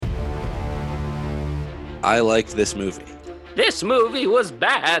I liked this movie. This movie was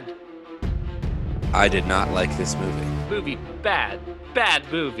bad. I did not like this movie. Movie bad. Bad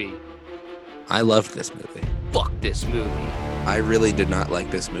movie. I loved this movie. Fuck this movie. I really did not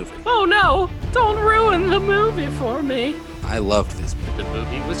like this movie. Oh no, don't ruin the movie for me. I loved this movie. The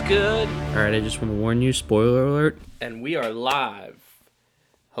movie was good. Alright, I just want to warn you, spoiler alert. And we are live.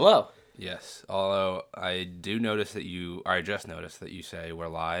 Hello. Yes, although I just noticed that you say we're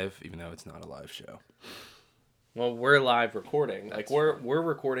live, even though it's not a live show. Well, we're live recording. Like we're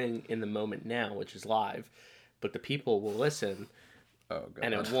recording in the moment now, which is live, but the people will listen,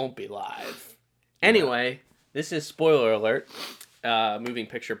 and it won't be live. Anyway, this is Spoiler Alert, moving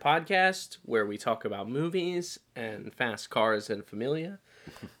picture podcast where we talk about movies and fast cars and familia.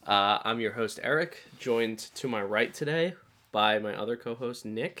 I'm your host Eric, joined to my right today by my other co-host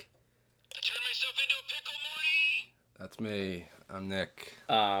Nick. I turned myself into a pickle, Morty! That's me. I'm Nick.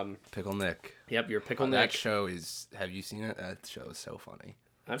 Pickle Nick. Yep, you're Pickle That Nick. show is... Have you seen it? That show is so funny.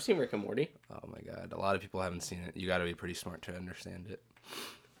 I've seen Rick and Morty. Oh my god. A lot of people haven't seen it. You gotta be pretty smart to understand it.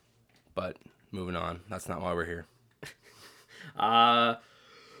 But, moving on. That's not why we're here.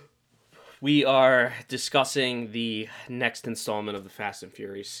 We are discussing the next installment of the Fast and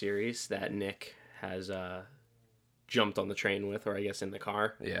Furious series that Nick has jumped on the train with, or I guess in the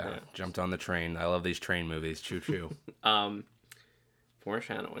car. Yeah, jumped on the train. I love these train movies. Choo choo.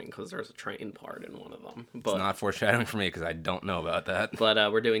 Foreshadowing, because there's a train part in one of them. But It's not foreshadowing for me because I don't know about that.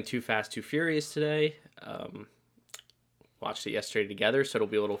 But we're doing Too Fast, Too Furious today. Watched it yesterday together, so it'll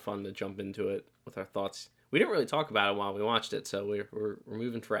be a little fun to jump into it with our thoughts. We didn't really talk about it while we watched it, so we're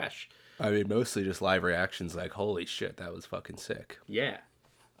moving fresh. I mean, mostly just live reactions like, holy shit, that was fucking sick. Yeah.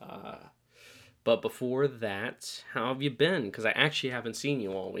 But before that, how have you been? Because I actually haven't seen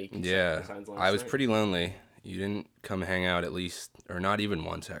you all week. Yeah, besides last I was night. pretty lonely. You didn't come hang out at least, or not even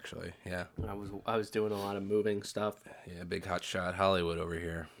once actually. Yeah, I was doing a lot of moving stuff. yeah, big hot shot Hollywood over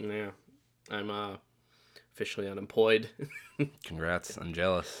here. Yeah. I'm officially unemployed. Congrats, I'm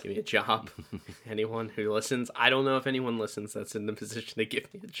jealous. Give me a job. Anyone who listens. I don't know if anyone listens that's in the position to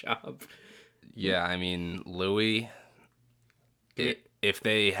give me a job. Yeah, I mean, Louis, if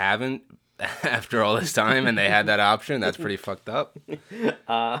they haven't, after all this time, and they had that option, that's pretty fucked up.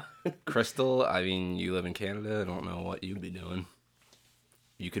 Crystal, I mean, you live in Canada, I don't know what you'd be doing.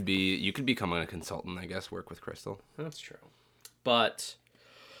 You could become a consultant, I guess, work with Crystal. That's true. But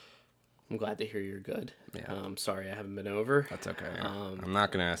I'm glad to hear you're good. Yeah. I'm sorry I haven't been over. That's okay. I'm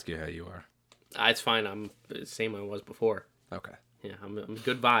not going to ask you how you are. It's fine. I'm the same I was before. Okay. Yeah, I'm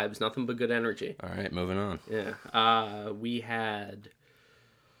good vibes. Nothing but good energy. All right, moving on. Yeah. We had...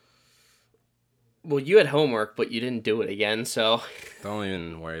 Well, you had homework, but you didn't do it again, so... Don't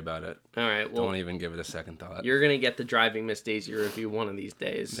even worry about it. All right, well... Don't even give it a second thought. You're going to get the Driving Miss Daisy review one of these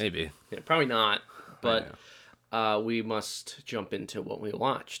days. Maybe. Yeah, probably not, but we must jump into what we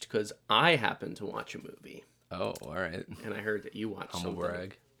watched, because I happened to watch a movie, Oh, all right. and I heard that you watched Humble something.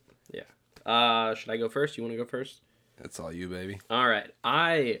 brag. Yeah. Should I go first? You want to go first? It's all you, baby. All right.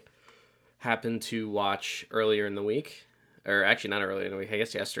 I happened to watch earlier in the week, or actually not earlier in the week, I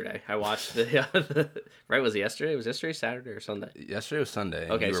guess yesterday. I watched right, was it yesterday? Was yesterday Saturday or Sunday? Yesterday was Sunday.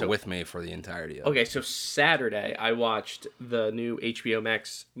 And Okay, you were so- with me for the entirety of it. Okay, so Saturday I watched the new HBO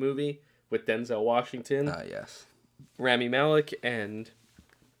Max movie with Denzel Washington, Yes. Rami Malek, and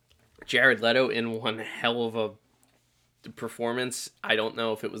Jared Leto in one hell of a performance. I don't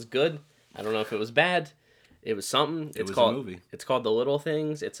know if it was good. I don't know if it was bad. It was something. It was a movie. It's called The Little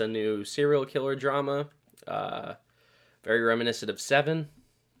Things. It's a new serial killer drama. Very reminiscent of Seven.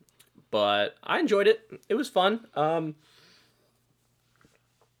 But I enjoyed it. It was fun.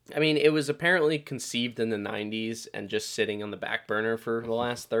 I mean, it was apparently conceived in the 90s and just sitting on the back burner for the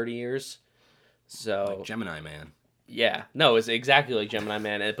last 30 years. So Like Gemini Man. yeah, no, it's exactly like Gemini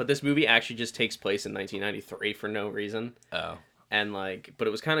Man, but this movie actually just takes place in 1993 for no reason, Oh. and but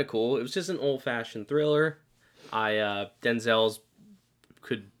it was kind of cool. It was just an old-fashioned thriller. Denzel's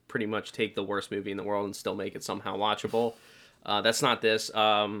could pretty much take the worst movie in the world and still make it somehow watchable. That's not this.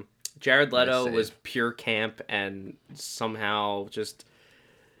 Jared Leto Nice was save. pure camp and somehow just,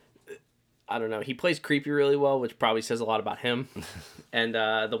 I don't know. He plays creepy really well, which probably says a lot about him. And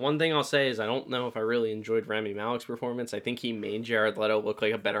the one thing I'll say is I don't know if I really enjoyed Rami Malek's performance. I think he made Jared Leto look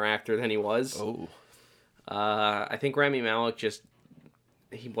like a better actor than he was. Oh. I think Rami Malek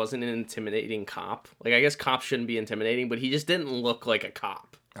he wasn't an intimidating cop. Like, I guess cops shouldn't be intimidating, but he just didn't look like a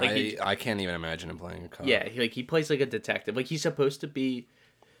cop. Like I can't even imagine him playing a cop. yeah, he plays like a detective. Like, he's supposed to be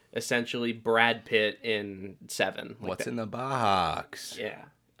essentially Brad Pitt in Seven. Like What's that. in the box? Yeah.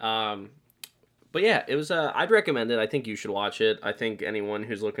 But yeah, it was. I'd recommend it. I think you should watch it. I think anyone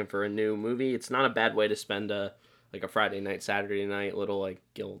who's looking for a new movie, it's not a bad way to spend a Friday night, Saturday night, little like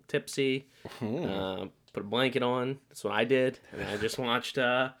get a little tipsy. Put a blanket on. That's what I did, and I just watched.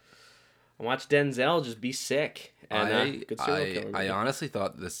 I watched Denzel just be sick. And good serial killer movie. I honestly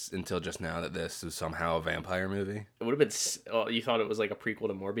thought this until just now that this was somehow a vampire movie. It would have been. Oh, you thought it was like a prequel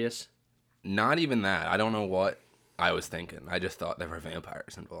to Morbius? Not even that. I don't know what I was thinking. I just thought there were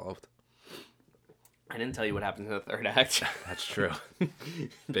vampires involved. I didn't tell you what happened in the third act. That's true.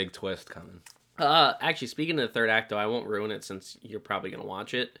 Big twist coming. Actually, speaking of the third act, though, I won't ruin it since you're probably gonna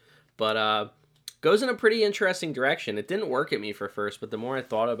watch it. But goes in a pretty interesting direction. It didn't work at me for first, but the more I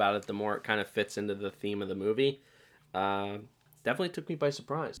thought about it, the more it kind of fits into the theme of the movie. Definitely took me by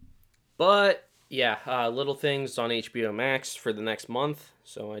surprise. But yeah, Little Things on HBO Max for the next month,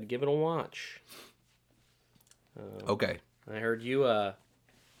 so I'd give it a watch. Okay. I heard you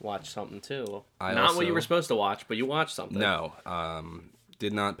watch something too. I Not what also- you were supposed to watch, but you watched something. No.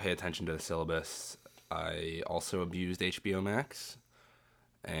 Did not pay attention to the syllabus. I also abused HBO Max.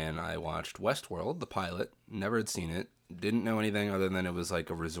 And I watched Westworld, the pilot. Never had seen it. Didn't know anything other than it was like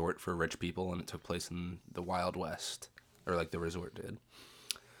a resort for rich people and it took place in the Wild West. Or like the resort did.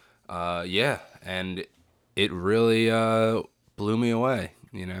 Yeah. And it really blew me away,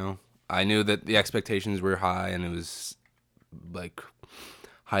 you know. I knew that the expectations were high and it was like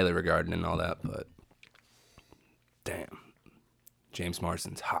highly regarded and all that, but damn. James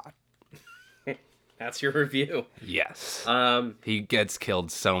Marsden's hot. That's your review. Yes. Um, He gets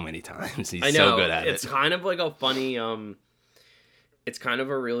killed so many times. He's I know so good at it's it. kind of like a funny. It's kind of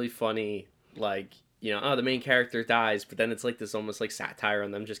a really funny, like, you know, oh, the main character dies, but then it's like this almost like satire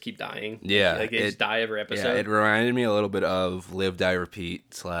on them just keep dying. Yeah, like they just die every episode. Yeah, it reminded me a little bit of Live, Die,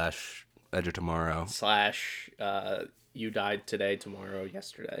 Repeat / Edge of Tomorrow. / You died today, tomorrow,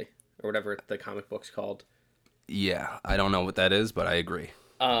 yesterday, or whatever the comic book's called. Yeah, I don't know what that is, but I agree.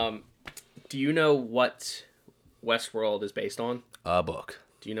 Do you know what Westworld is based on? A book.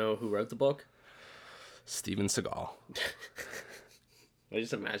 Do you know who wrote the book? Steven Seagal. I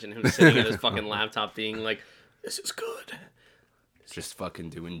just imagine him sitting at his fucking laptop being like, "This is good." Just fucking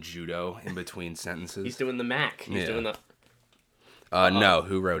doing judo in between sentences. He's doing the Mac. He's Yeah. doing the No,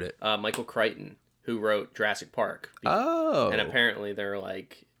 who wrote it? Michael Crichton, who wrote Jurassic Park. Oh. And apparently they're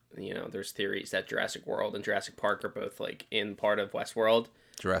like, you know, there's theories that Jurassic World and Jurassic Park are both like in part of Westworld.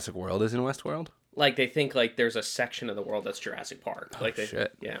 Jurassic World is in Westworld? Like they think like there's a section of the world that's Jurassic Park. Like they,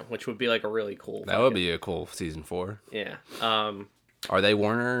 shit. Yeah, which would be like a really cool. That would be a cool season 4. Yeah. Are they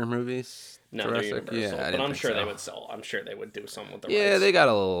Warner movies? No, they're Universal, Yeah, I but didn't I'm think sure so. they would sell. I'm sure they would do something with the Yeah, rights. they got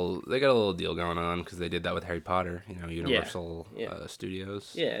a little deal going on because they did that with Harry Potter. You know, Universal Yeah.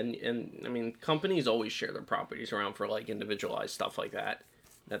 Studios. Yeah, and I mean, companies always share their properties around for like individualized stuff like that.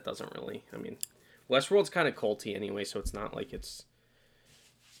 That doesn't really. I mean, Westworld's kind of culty anyway, so it's not like it's.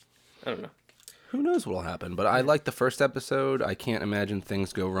 I don't know. Who knows what'll happen? But I like the first episode. I can't imagine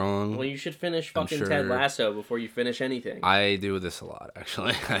things go wrong. Well, you should finish I'm fucking Ted sure- Lasso before you finish anything. I do this a lot,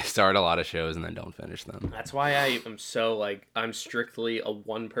 actually. I start a lot of shows and then don't finish them. That's why I am so like I'm strictly a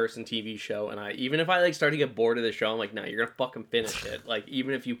one-person TV show, and I even if I like start to get bored of the show, I'm like, no, you're gonna fucking finish it. Like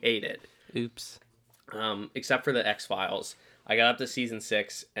even if you hate it. Oops. Except for the X-Files. I got up to season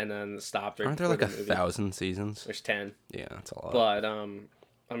 6 and then stopped. Right Aren't there like before the movie. 1,000 seasons? There's 10. Yeah, that's a lot. But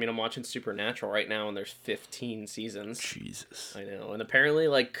I mean, I'm watching Supernatural right now, and there's 15 seasons. Jesus. I know, and apparently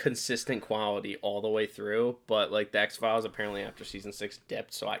like consistent quality all the way through. But like the X-Files, apparently after season 6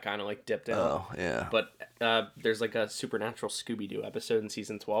 dipped, so I kind of like dipped out. Oh, yeah. But there's like a Supernatural Scooby-Doo episode in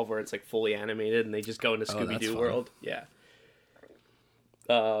season 12 where it's like fully animated, and they just go into that's Scooby-Doo fun. world. Yeah.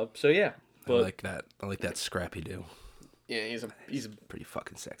 So yeah, but I like that. I like that Scrappy Doo. yeah, he's a Pretty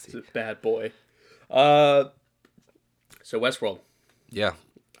fucking sexy. bad boy. So Westworld, Yeah.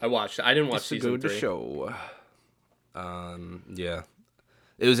 I watched. I didn't watch It's a season good 3. show. Yeah.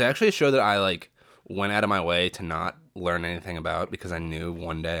 It was actually a show that I like went out of my way to not learn anything about because I knew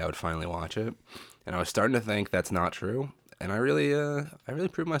one day I would finally watch it. And I was starting to think that's not true. And I really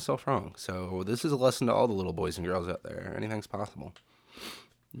proved myself wrong. So this is a lesson to all the little boys and girls out there. Anything's possible.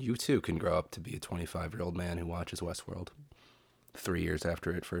 You too can grow up to be a 25-year-old man who watches Westworld 3 years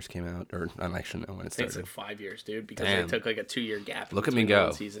after it first came out. Or I actually know when it I think it's started. like 5 years, dude, because Damn. they took like a 2-year gap. Look at me between go.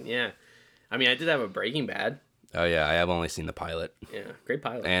 one season. Yeah, I mean, I did have a Breaking Bad. Oh yeah, I have only seen the pilot. Yeah, great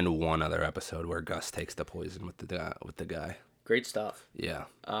pilot. And one other episode where Gus takes the poison with the guy. Great stuff. Yeah.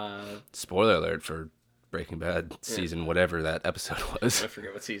 Uh, Spoiler alert for Breaking Bad season whatever that episode was. I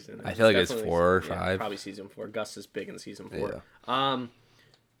forget what season. I feel like it's definitely 4 or yeah, 5. Probably season 4. Gus is big in season 4. Yeah.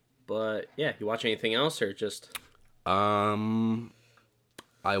 But yeah, you watch anything else or just?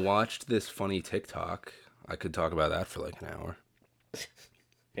 I watched this funny TikTok. I could talk about that for like an hour.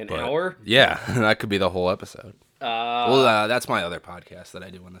 An But- hour? Yeah, that could be the whole episode. That's my other podcast that I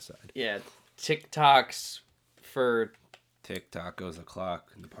do on the side. Yeah, TikToks for TikTok goes the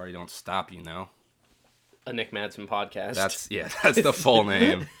clock, and the party don't stop. a Nick Madsen podcast. That's the full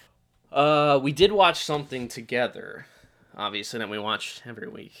name. We did watch something together, obviously, that we watch every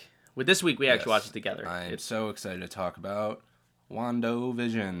week. With this week, we actually watched it together. I'm It's so excited to talk about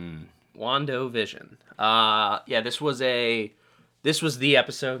WandaVision. WandaVision. Yeah, this was the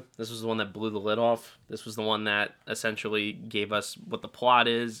episode. This was the one that blew the lid off. This was the one that essentially gave us what the plot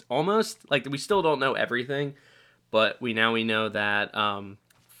is. Almost like we still don't know everything, but we know that.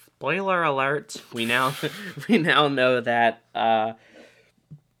 Spoiler alert! We now know that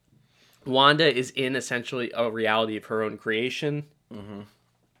Wanda is in essentially a reality of her own creation. Mm-hmm.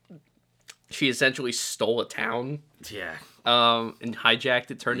 She essentially stole a town. Yeah. And hijacked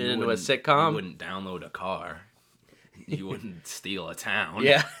it, turned it into a sitcom. You wouldn't download a car. You wouldn't steal a town.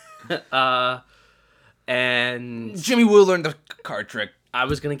 Yeah. And Jimmy Woo learned the card trick. I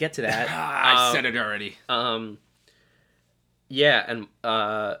was gonna get to that. I said it already. Yeah,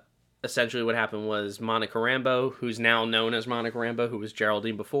 and essentially what happened was Monica Rambeau, who's now known as Monica Rambeau, who was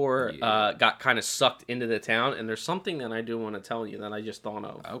Geraldine before, got kind of sucked into the town. And there's something that I do want to tell you that I just thought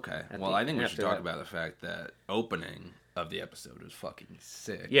of. Okay. Well, I think we should talk about the fact that opening of the episode was fucking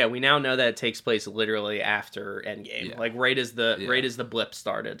sick. Yeah, we now know that it takes place literally after Endgame. Yeah. Like right as the blip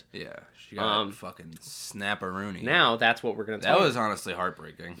started. Yeah. She got fucking snapperoonie. Now that's what we're gonna talk That was honestly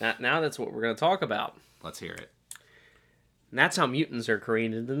heartbreaking. Now that's what we're gonna talk about. Let's hear it. And that's how mutants are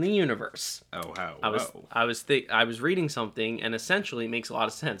created in the universe. Oh, how? I was reading something, and essentially it makes a lot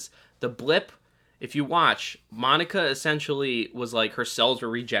of sense. The blip, if you watch, Monica essentially was like her cells were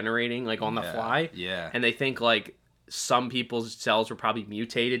regenerating like on the fly. Yeah. And they think like some people's cells were probably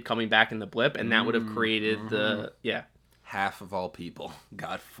mutated coming back in the blip, and that would have created the half of all people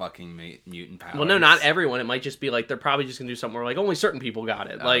got fucking mutant powers. Well, no, not everyone. It might just be like they're probably just gonna do something where like only certain people got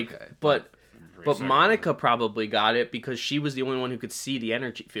it. Like, Okay. But Monica probably got it because she was the only one who could see the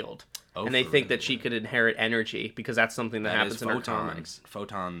energy field. Oh, and they for think that real? she could inherit energy because that's something that happens in her comics.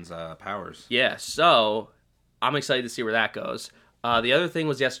 Photon's powers. Yeah, so I'm excited to see where that goes. The other thing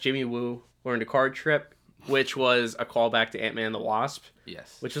was, yes, Jimmy Woo learned a card trick, which was a callback to Ant-Man and the Wasp.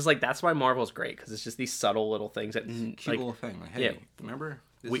 Yes. Which is like, that's why Marvel's great, because it's just these subtle little things that... Cute like, little thing. Like, hey, yeah. remember?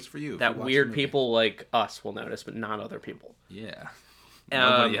 This is for you. That if you watch weird the movie. people like us will notice, but not other people. Yeah.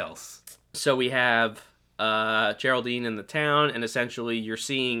 Nobody else. So we have Geraldine in the town, and essentially you're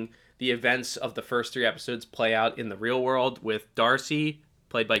seeing the events of the first 3 episodes play out in the real world with Darcy,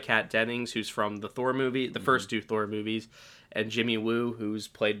 played by Kat Dennings, who's from the Thor movie, the first 2 Thor movies, and Jimmy Woo, who's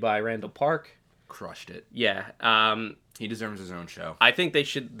played by Randall Park. Crushed it. Yeah. He deserves his own show. I think they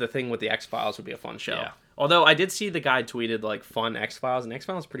should. The thing with the X-Files would be a fun show. Yeah. Although I did see the guy tweeted like fun X-Files, and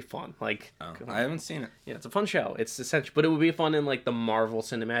X-Files is pretty fun. Like, I haven't seen it. yeah, it's a fun show. It's essential, but it would be fun in like the Marvel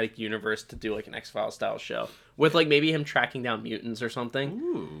Cinematic Universe to do like an X-Files style show with like maybe him tracking down mutants or something.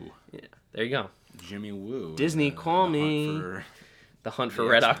 Ooh. Yeah, there you go. Jimmy Woo. Disney, call me. The Hunt for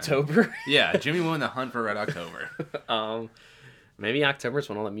Red X-Men. October. Yeah, Jimmy Woo and the Hunt for Red October. Maybe October is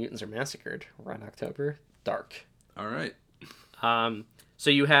when all the mutants are massacred. Red October, dark. All right. So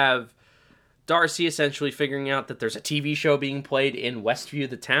you have Darcy essentially figuring out that there's a TV show being played in Westview,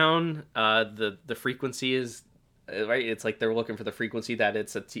 the town. The frequency is right. It's like they're looking for the frequency that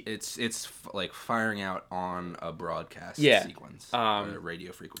it's a. It's like firing out on a broadcast sequence, a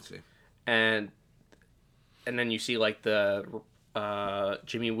radio frequency. And then you see like the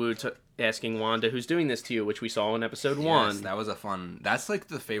Jimmy Woo asking Wanda, "Who's doing this to you?" Which we saw in episode 1. Yes, that was a fun. That's like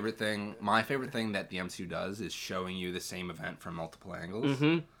the favorite thing. My favorite thing that the MCU does is showing you the same event from multiple angles.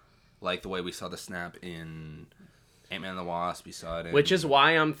 Mm-hmm. Like the way we saw the snap in Ant-Man and the Wasp. We saw it in Which is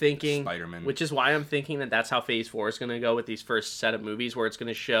why I'm thinking Spider-Man. Which is why I'm thinking that that's how Phase 4 is going to go with these first set of movies, where it's going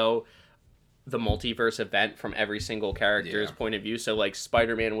to show the multiverse event from every single character's point of view. So like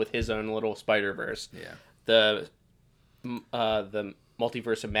Spider-Man with his own little Spider-Verse. Yeah. The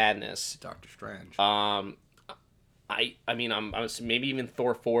Multiverse of Madness. Doctor Strange. I mean, I'm maybe even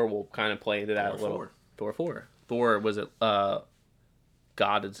Thor 4 will kind of play into that a little. Thor 4. Thor was it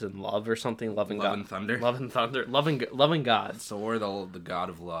God is in love or something? Love and Thunder. Love and Thunder. Loving gods. Thor, the god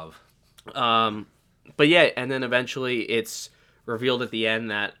of love. But yeah, and then eventually it's revealed at the end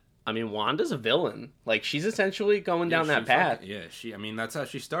that Wanda's a villain. Like she's essentially going down that path. That's how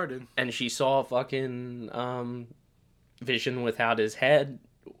she started. And she saw fucking Vision without his head,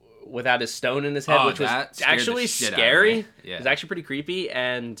 without his stone in his head, which was actually scary. Yeah. It was actually pretty creepy,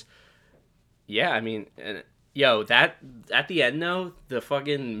 and yeah, Yo, that at the end though, the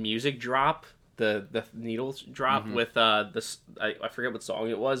fucking music drop, the needles drop with this I forget what song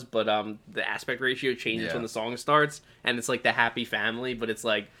it was, but the aspect ratio changes when the song starts, and it's like the happy family, but it's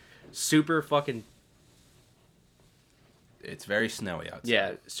like super fucking It's very snowy outside.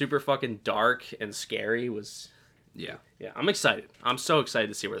 yeah, super fucking dark and scary. Yeah. I'm excited. I'm so excited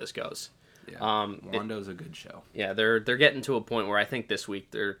to see where this goes. Yeah. Wando's a good show. Yeah, they're getting to a point where I think this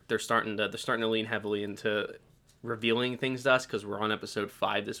week they're starting to lean heavily into revealing things to us, because we're on episode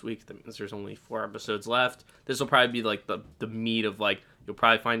 5 this week. That means there's only 4 episodes left. This will probably be like the meat of like, you'll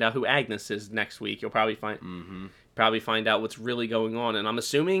probably find out who Agnes is next week. You'll probably find out what's really going on, and I'm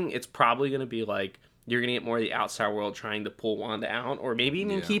assuming it's probably going to be like you're going to get more of the outside world trying to pull Wanda out, or maybe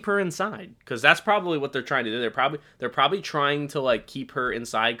even keep her inside, because that's probably what they're trying to do. They're probably trying to like keep her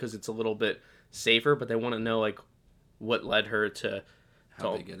inside because it's a little bit safer, but they want to know like what led her to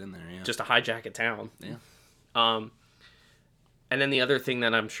How they get in there, yeah. just to hijack a town. Yeah. And then the other thing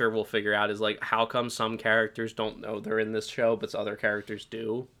that I'm sure we'll figure out is like, how come some characters don't know they're in this show, but other characters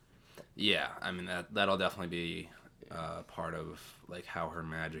do? Yeah, I mean that'll definitely be part of like how her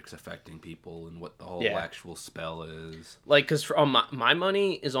magic's affecting people and what the whole actual spell is. Like, because my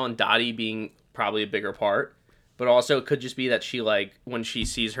money is on Dottie being probably a bigger part, but also it could just be that she like when she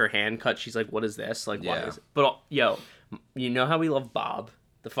sees her hand cut, she's like, "What is this? Like, why is it?" But yo, you know how we love Bob,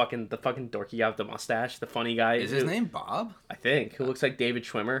 the fucking dorky guy with the mustache, the funny guy. Is his name Bob? I think, who looks like David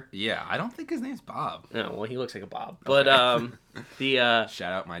Schwimmer. Yeah, I don't think his name's Bob. No, well, he looks like a Bob. But the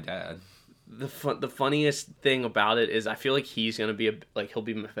shout out my dad. the funniest thing about it is I feel like he's gonna be he'll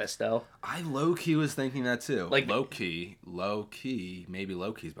be Mephisto. I low key was thinking that too. Like low key, maybe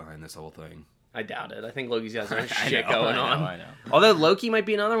Loki's behind this whole thing. I doubt it. I think Loki's got some shit going on. I know. Although Loki might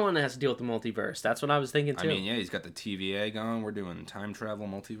be another one that has to deal with the multiverse. That's what I was thinking too. I mean, yeah, he's got the TVA going. We're doing time travel,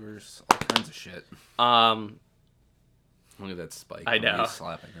 multiverse, all kinds of shit. Look at that spike. I know. He's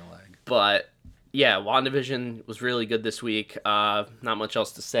slapping your leg. But yeah, WandaVision was really good this week. Not much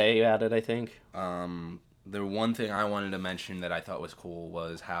else to say about it, I think. The one thing I wanted to mention that I thought was cool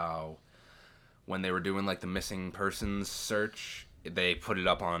was how when they were doing like the missing persons search, they put it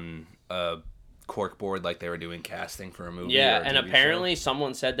up on a corkboard like they were doing casting for a movie. Yeah, or a and TV apparently show.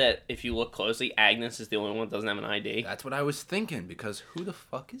 someone said that if you look closely, Agnes is the only one that doesn't have an ID. That's what I was thinking, because who the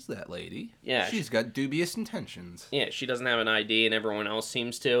fuck is that lady? Yeah, She's got dubious intentions. Yeah, she doesn't have an ID, and everyone else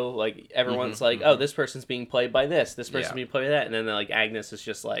seems to. Like, everyone's like, oh, this person's being played by this person's being played by that, and then like Agnes is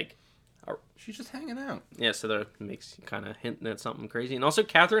just like, she's just hanging out. yeah, so that makes you kind of hinting at something crazy. And also,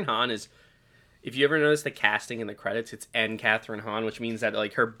 Catherine Hahn is, if you ever notice the casting in the credits, it's N. Catherine Hahn, which means that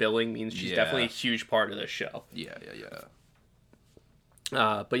like her billing means she's definitely a huge part of the show. Yeah.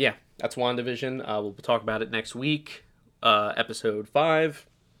 But yeah, that's WandaVision. We'll talk about it next week, episode 5.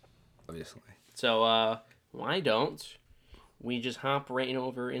 Obviously. So why don't we just hop right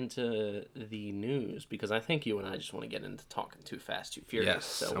over into the news, because I think you and I just want to get into talking too fast, too furious. Yes,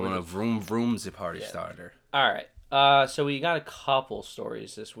 So I want to vroom the party starter. All right. So we got a couple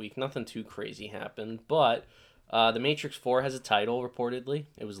stories this week. Nothing too crazy happened, but The Matrix 4 has a title, reportedly.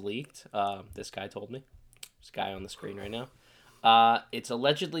 It was leaked. This guy told me. This guy on the screen right now. It's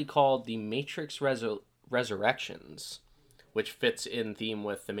allegedly called The Matrix Resurrections, which fits in theme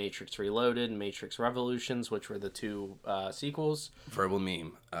with The Matrix Reloaded and Matrix Revolutions, which were the 2 sequels. Verbal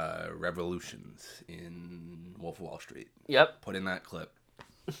meme. Revolutions in Wolf of Wall Street. Yep. Put in that clip.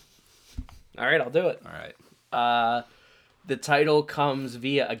 All right, I'll do it. All right. The title comes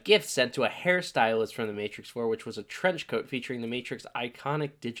via a gift sent to a hairstylist from The Matrix 4, which was a trench coat featuring The Matrix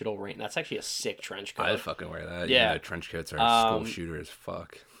iconic digital rain. That's actually a sick trench coat. I'd fucking wear that. Yeah. Trench coats are a school shooter as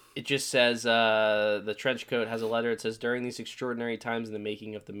fuck. It just says, the trench coat has a letter. It says, during these extraordinary times in the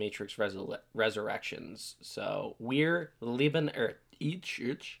making of The Matrix Resurrections. So, wir lieben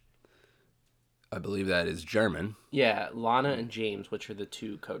each. I believe that is German. Yeah, Lana and James, which are the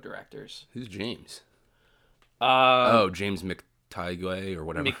 2 co-directors. Who's James? James McTighe or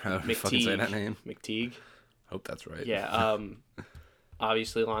whatever. How do you fucking say that name? McTeague. Hope that's right. Yeah,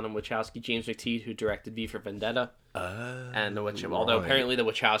 obviously Lana Wachowski, James McTeague, who directed V for Vendetta. And the although apparently the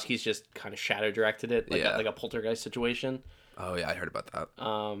Wachowskis just kind of shadow directed it, like a poltergeist situation. Oh yeah, I heard about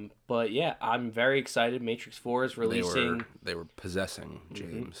that. But yeah, I'm very excited. Matrix 4 is releasing. They were possessing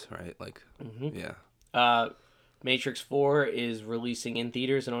James, right? Like, yeah. Matrix 4 is releasing in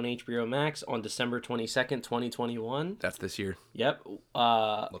theaters and on HBO Max on December 22nd, 2021. That's this year. Yep.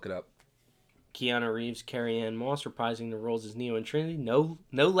 Look it up. Keanu Reeves, Carrie-Anne Moss reprising the roles as Neo and Trinity. No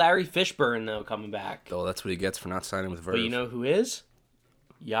Larry Fishburne, though, coming back. Oh, that's what he gets for not signing with Verve. But you know who is?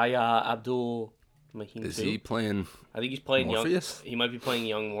 Yahya Mahim Is 2? he playing? I think he's playing Morpheus? He might be playing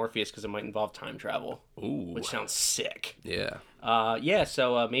young Morpheus because it might involve time travel, Ooh. which sounds sick. Yeah.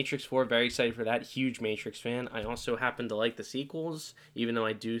 So Matrix 4, very excited for that. Huge Matrix fan. I also happen to like the sequels, even though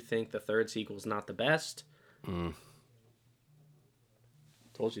I do think the third sequel is not the best.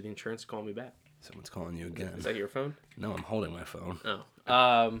 Told you the insurance called me back. Someone's calling you again. Is that your phone? No, I'm holding my phone.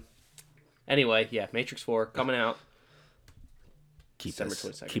 Oh. Anyway, yeah, Matrix 4 coming out. Keep December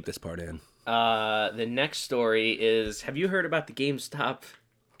this. 22nd. Keep this part in. The next story is, have you heard about the GameStop?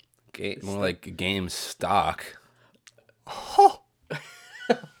 More like game stock.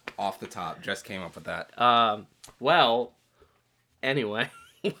 Off the top, just came up with that. Well, anyway.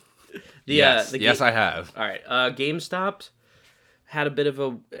 yes, the yes, I have. All right. GameStop had a bit of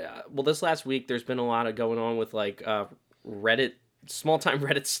a this last week there's been a lot of going on with like Reddit, small time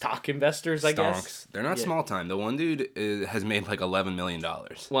Reddit stock investors, I guess. They're not Yeah. small time. The one dude has made like $11 million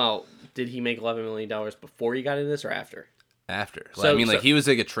Well, did he make $11 million before he got into this or after? after. So- Like so- he was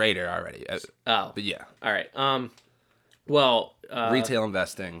like a trader already. Oh. But yeah, All right. Well, retail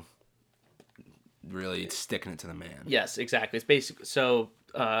investing, really sticking it to the man. yes, exactly. It's basically so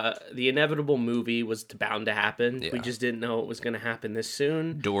the inevitable movie was bound to happen. We Yeah. just didn't know it was going to happen this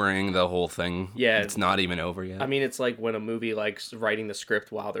soon. During the whole thing, Yeah. it's not even over yet. I mean, it's like when a movie like writing the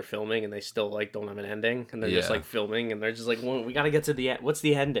script while they're filming and they still like don't have an ending and they're just Yeah. like filming and they're just like, well, we got to get to the end. What's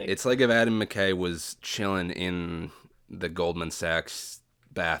the ending? It's like if Adam McKay was chilling in the Goldman Sachs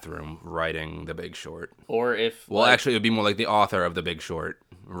bathroom writing The Big Short. Or if Well, like, actually, it would be more like the author of The Big Short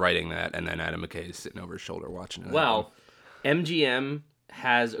writing that, and then Adam McKay is sitting over his shoulder watching it. well, MGM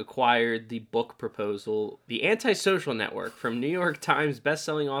has acquired the book proposal, The Antisocial Network, from New York Times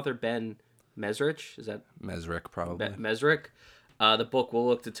bestselling author Ben Mesrich. Is that Mesrick probably. Mesrick? The book will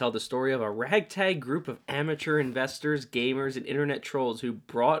look to tell the story of a ragtag group of amateur investors, gamers, and internet trolls who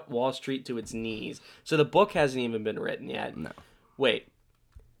brought Wall Street to its knees. So the book hasn't even been written yet. No. Wait.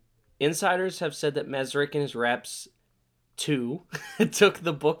 Insiders have said that Mesrick and his reps, too, took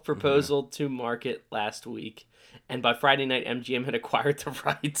the book proposal to market last week. And by Friday night, MGM had acquired the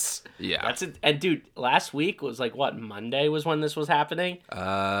rights. Yeah. That's it. And dude, last week was like, what, Monday was when this was happening?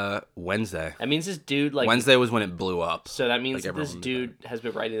 Wednesday. That means this dude, like... Wednesday was when it blew up. So that means Like that this everyone dude has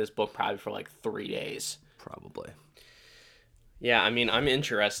been writing this book probably for like 3 days. Probably. Yeah, I mean, I'm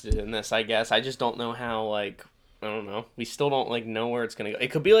interested in this, I guess. I just don't know how, like, I don't know. We still don't, like, know where it's going to go.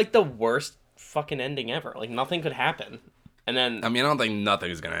 It could be, like, the worst fucking ending ever. Like, nothing could happen. And then... I mean, I don't think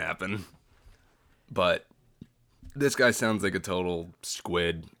nothing's going to happen. But this guy sounds like a total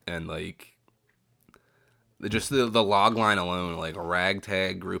squid. And, like, just the log line alone, like a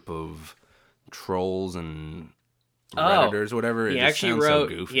ragtag group of trolls and Redditors, whatever. It He just actually sounds wrote...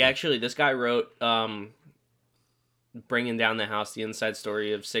 so goofy. This guy wrote, Bringing Down the House, the inside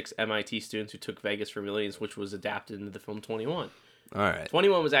story of 6 MIT students who took Vegas for millions, which was adapted into the film 21. All right.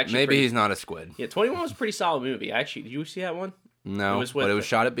 21 was actually Maybe pretty... he's not a squid. Yeah, 21 was a pretty solid movie. Actually, did you see that one? No, It was with- but it was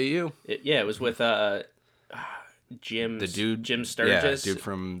shot at BU. It was with Jim... The dude, Jim Sturgis. Yeah, dude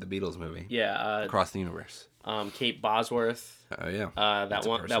from the Beatles movie. Yeah, Across the Universe. Kate Bosworth. Oh yeah. That That's a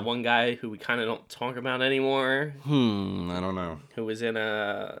one person. guy who we kind of don't talk about anymore, I don't know. who was in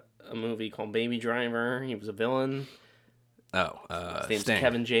a movie called Baby Driver. He was a villain. Oh, His name's Sting.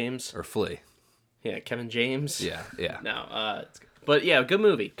 Kevin James. Or Flea. Yeah, Kevin James. Yeah, yeah. No, but yeah, good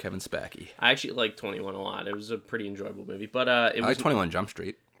movie. Kevin Spacey. I actually liked 21 a lot. It was a pretty enjoyable movie, but it I was like 21 Jump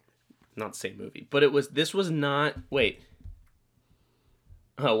Street. not the same movie. But this was not. Wait.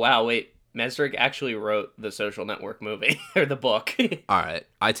 Oh wow! Wait, Mesrick actually wrote the Social Network movie or the book. All right,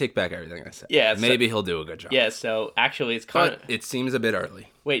 I take back everything I said. Yeah, so- maybe he'll do a good job. Yeah, so actually, it's kind but of. it seems a bit early.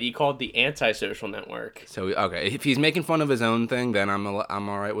 Wait, he called the Antisocial Network. So okay, if he's making fun of his own thing, then I'm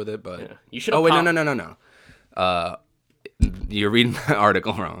all right with it. But Yeah. You should. oh wait, no. You're reading the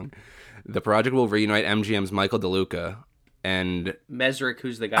article wrong. The project will reunite MGM's Michael DeLuca and Mesrick,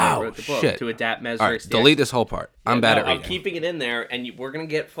 who's the guy who Oh, wrote the book, shit. to adapt Mesrick's. all right, delete this whole part. I'm bad at reading. I'm keeping it in there, and we're gonna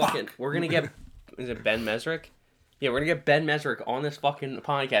get fucking. We're gonna get. Is it Ben Mesrick? Yeah, we're gonna get Ben Mesrick on this fucking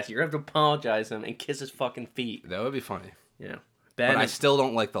podcast. You're gonna have to apologize to him and kiss his fucking feet. That would be funny. Yeah, Ben. But I still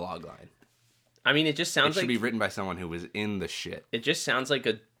don't like the log line. I mean, it just It sounds should like be written by someone who was in the shit. it just sounds like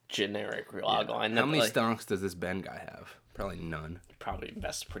a generic log line. How that, many like, stonks does this Ben guy have? Probably none. probably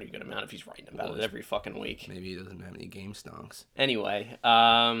invests a pretty good amount if he's writing about it every fucking week. Maybe he doesn't have any game stonks. Anyway,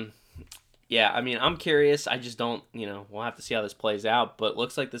 yeah, I mean, I'm curious. I just don't, we'll have to see how this plays out. But it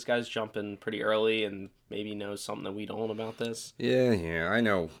looks like this guy's jumping pretty early and maybe knows something that we don't about this. Yeah, I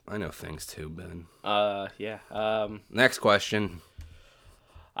know things too, Ben. Yeah. Next question.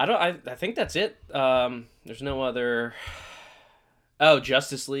 I think that's it. There's no other. Oh,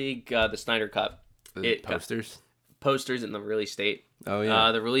 Justice League, the Snyder Cut. It got posters. posters and the release date. Oh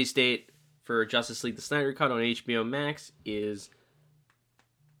yeah. The release date for Justice League: The Snyder Cut on HBO Max is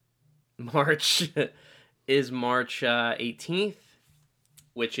March 18th,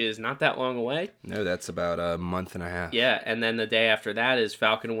 which is not that long away. No, that's about a month and a half. Yeah, and then the day after that is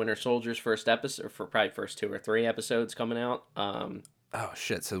Falcon and Winter Soldier's first episode, for probably first 2 or 3 episodes coming out. Oh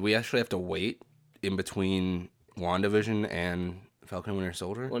shit! So we actually have to wait in between WandaVision and Falcon and Winter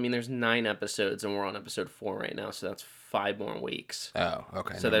Soldier. Well, I mean, there's 9 episodes, and we're on episode 4 right now, so that's 5 more weeks. Oh,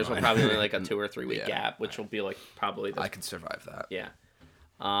 okay. So never there's mind. probably only like a 2 or 3 week Yeah. gap, which will be like probably the I could survive that. yeah.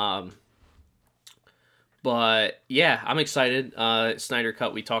 But yeah, I'm excited. Snyder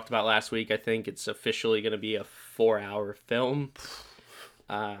Cut we talked about last week. I think it's officially going to be a 4-hour film.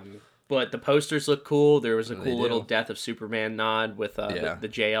 But the posters look cool. There was a They cool little do. Death of Superman nod with Yeah. the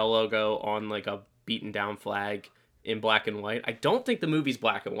JL logo on like a beaten down flag in black and white. I don't think the movie's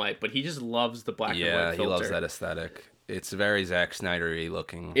black and white, but he just loves the black and Yeah, white he filter. loves that aesthetic. It's very Zack Snyder-y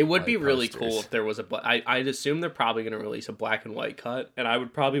looking. It would like, be really posters. cool if there was I'd assume they're probably going to release a black and white cut, and I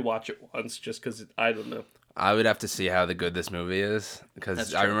would probably watch it once just because I don't know. I would have to see how good this movie is because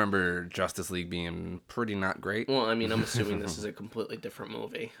That's I true. remember Justice League being pretty not great. Well, I mean, I'm assuming this is a completely different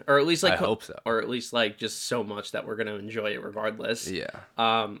movie, or at least like I hope so. or at least like just so much that we're going to enjoy it regardless. Yeah.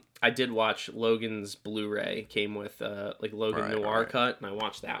 I did watch Logan's Blu-ray came with like Logan Right, Noir right. cut, and I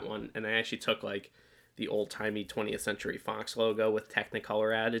watched that one, and I actually took like the old-timey 20th Century Fox logo with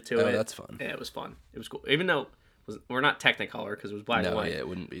Technicolor added to Oh, it. that's fun. Yeah, it was fun. It was cool, even though we're not Technicolor because it was black and No, white. yeah, it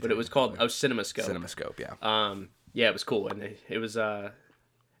wouldn't be. But it was called CinemaScope. CinemaScope. Yeah. Yeah, it was cool, and it was and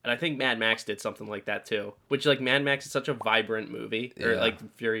I think Mad Max did something like that too. Which like Mad Max is such a vibrant movie, or Yeah. like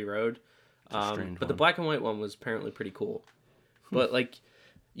Fury Road. strange But the one. black and white one was apparently pretty cool. But like,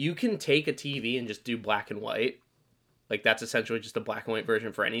 you can take a TV and just do black and white. Like that's essentially just a black and white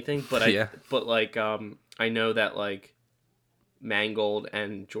version for anything. But Yeah. I know that like Mangold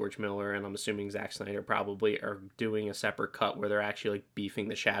and George Miller, and I'm assuming Zack Snyder probably are doing a separate cut where they're actually like beefing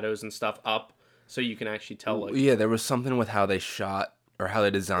the shadows and stuff up, so you can actually tell like Yeah, there was something with how they shot or how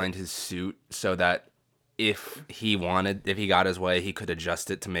they designed his suit so that if he got his way, he could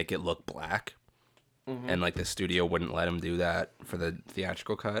adjust it to make it look black. Mm-hmm. And like the studio wouldn't let him do that for the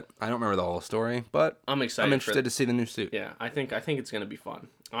theatrical cut. I don't remember the whole story, but I'm excited. I'm for interested to see the new suit. Yeah, I think it's gonna be fun.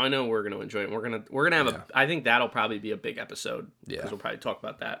 I know we're gonna enjoy it. We're gonna have a. I think that'll probably be a big episode. Yeah. because we'll probably talk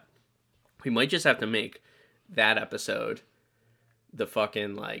about that. We might just have to make that episode the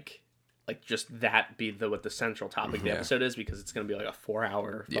fucking like just that be what the central topic of the Yeah. episode is, because it's gonna be like a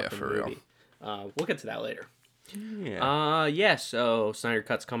 4-hour fucking Yeah, for real. movie. We'll get to that later. Yeah. So Snyder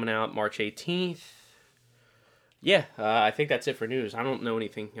Cut's coming out March 18th. Yeah, I think that's it for news. I don't know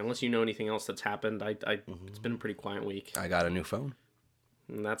anything unless you know anything else that's happened. It's been a pretty quiet week. I got a new phone.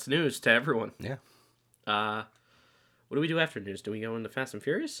 And that's news to everyone. Yeah. What do we do after news? Do we go into Fast and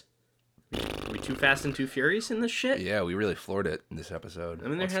Furious? Are we too Fast and too Furious in this shit? Yeah, we really floored it in this episode. I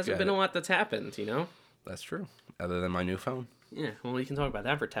mean, there hasn't been a lot that's happened, you know? That's true. Other than my new phone. Yeah, well, we can talk about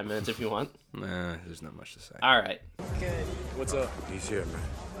that for 10 minutes if you want. Nah, there's not much to say. All right. What's up? He's here, man.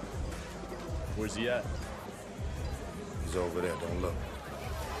 Where's he at? He's over there. Don't look.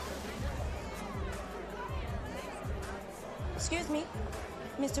 Excuse me.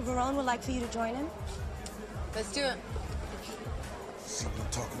 Mr. Verone would like for you to join him. Let's do it. See what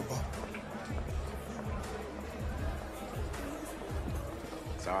I'm talking about?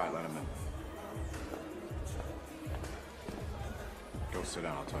 It's all right, let him in. Go sit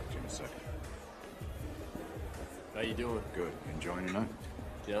down. I'll talk to you in a second. How you doing? Good. You enjoying your night?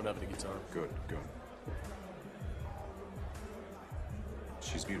 Yeah, I'm having a good time. Good, good.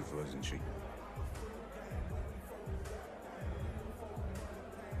 She's beautiful, isn't she?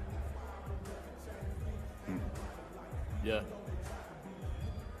 Yeah.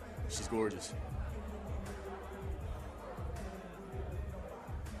 She's gorgeous.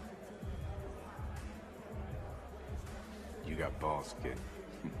 You got balls, kid.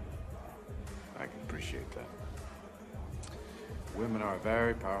 I can appreciate that. Women are a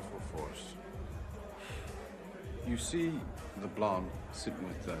very powerful force. You see the blonde sitting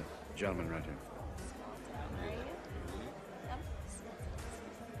with the gentleman right here.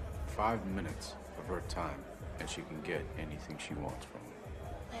 5 minutes of her time, and she can get anything she wants from him.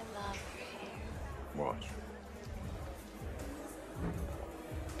 I love her hair. Watch.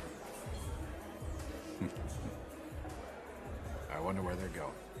 I wonder where they're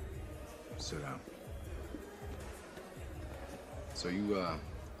going. Sit down. So you,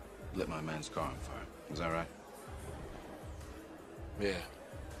 lit my man's car on fire. Is that right? Yeah.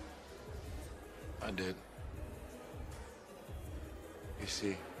 I did. You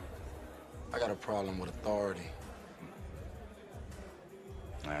see, I got a problem with authority.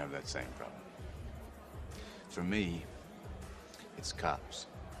 I have that same problem. For me, it's cops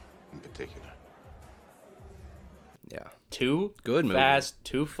in particular. Yeah. Too Good movie. Fast,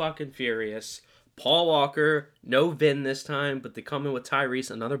 Too fucking Furious. Paul Walker, no Vin this time, but they come in with Tyrese,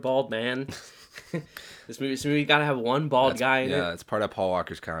 another bald man. This movie gotta have one bald guy in it. Yeah, it's part of Paul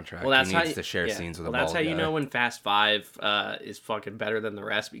Walker's contract. Well, that's he how needs to share scenes with a bald That's how you guy. know when Fast 5 is fucking better than the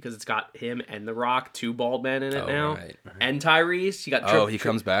rest, because it's got him and The Rock, 2 bald men in it now. Right. And Tyrese. You got He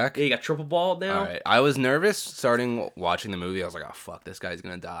comes back? Yeah, you got triple bald now. All right. I was nervous starting watching the movie. I was like, oh, fuck, this guy's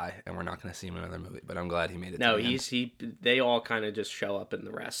going to die, and we're not going to see him in another movie. But I'm glad he made it No, to the end. they all kind of just show up in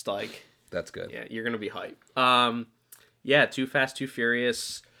the rest. Like, That's good. yeah, you're going to be hyped. Yeah, Too Fast, Too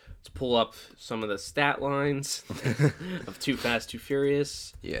Furious. Let's pull up some of the stat lines of Too Fast, Too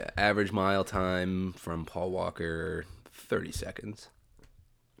Furious. Yeah, average mile time from Paul Walker, 30 seconds.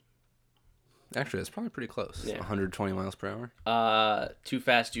 Actually, that's probably pretty close. Yeah. 120 miles per hour. Too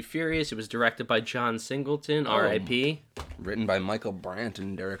Fast, Too Furious. It was directed by John Singleton, R.I.P. Written by Michael Brandt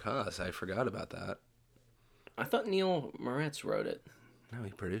and Derek Haas. I forgot about that. I thought Neil Moritz wrote it. No, he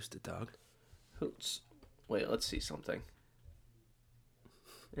produced it, dog. Wait, let's see something.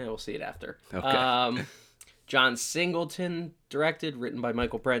 Yeah, we'll see it after. Okay. John Singleton directed, written by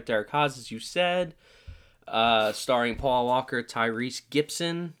Michael Brandt, Derek Haas, as you said. Starring Paul Walker, Tyrese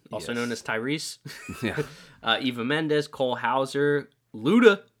Gibson, also known as Tyrese. Yeah. Eva Mendes, Cole Hauser,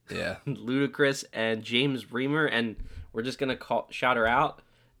 Luda, Yeah. Ludacris, and James Reamer. And we're just going to shout her out,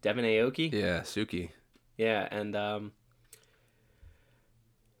 Devin Aoki. Yeah, Suki. Yeah, and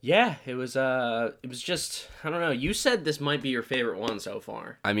yeah, it was just, I don't know. You said this might be your favorite one so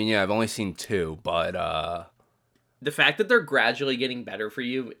far. I mean, yeah, I've only seen 2, but the fact that they're gradually getting better for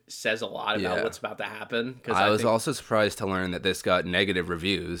you says a lot about what's about to happen. I was also surprised to learn that this got negative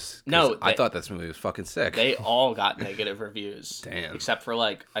reviews. No, I thought this movie was fucking sick. They all got negative reviews. Damn. Except for,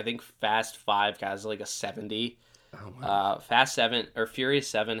 like, I think Fast 5 has like a 70. Oh, wow. Fast 7 or Furious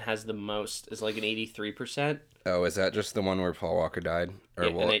 7 has the most, is like an 83%. Oh, is that just the one where Paul Walker died, or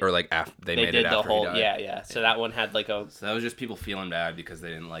Yeah, or like after they made it after he died? Yeah. So that one had like a. So that was just people feeling bad because they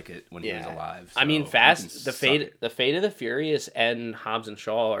didn't like it when he was alive. I mean, so Fast the Fate of the Furious and Hobbs and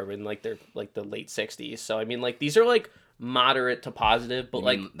Shaw are in like the late 60s. So I mean, like, these are like moderate to positive, but You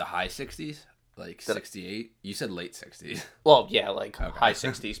like mean the high 60s, like 68. You said late 60s. Well, yeah, like high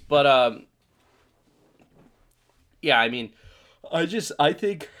 60s, but yeah, I mean, I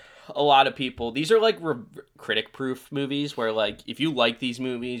think a lot of people, these are like critic proof movies where, like, if you like these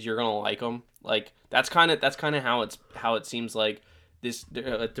movies, you're gonna like them. Like, that's kind of how it seems like this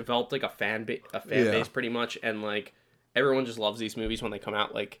developed like a fan base pretty much, and like everyone just loves these movies when they come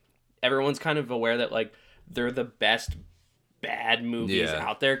out. Like, everyone's kind of aware that like they're the best bad movies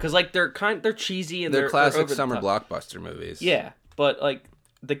out there, because like they're cheesy and they're classic over summer the top. blockbuster movies. Yeah, but like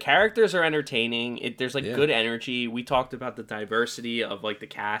the characters are entertaining. There's like good energy. We talked about the diversity of like the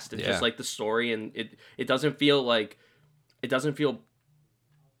cast and just like the story, and it doesn't feel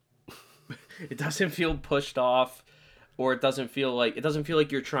pushed off, or it doesn't feel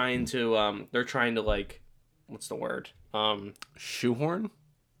like you're trying to they're trying to, like, what's the word? Shoehorn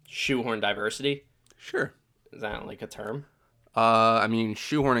Diversity. Sure. Is that like a term? I mean,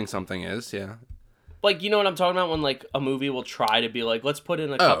 shoehorning something is, yeah. Like, you know what I'm talking about, when like a movie will try to be like, let's put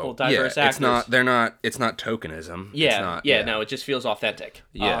in a couple diverse actors. It's not tokenism. Yeah, no, it just feels authentic.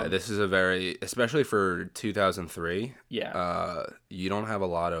 Yeah, this is especially for 2003. Yeah. You don't have a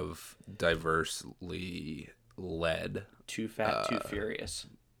lot of diversely led Too Fat, Too Furious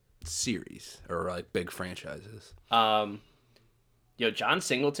series or like big franchises. John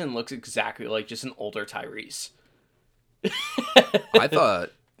Singleton looks exactly like just an older Tyrese. I thought.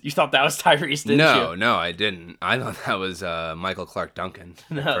 You thought that was Tyrese, didn't you? No, I didn't. I thought that was Michael Clark Duncan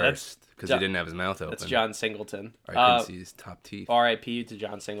first, because he didn't have his mouth open. That's John Singleton. I couldn't see his top teeth. R.I.P. to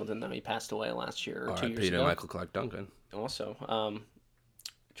John Singleton, though. He passed away last year or 2 years ago. R.I.P. to Michael Clark Duncan. Also,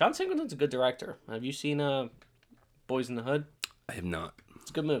 John Singleton's a good director. Have you seen Boys in the Hood? I have not. It's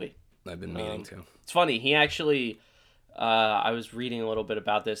a good movie. I've been meaning to. It's funny. He actually... I was reading a little bit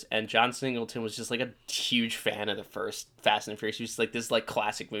about this, and John Singleton was just like a huge fan of the first Fast and Furious. He was like, this like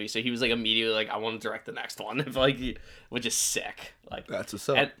classic movie, so he was like immediately like, I want to direct the next one. Which is sick. Like, that's what's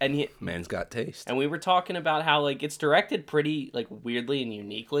up. And man's got taste. And we were talking about how like it's directed pretty like weirdly and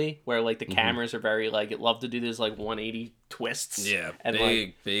uniquely, where like the cameras are very like, it love to do this like 180 twists. Yeah,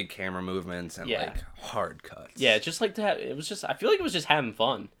 and big camera movements and like hard cuts. Yeah, just like that. It was just, I feel like it was just having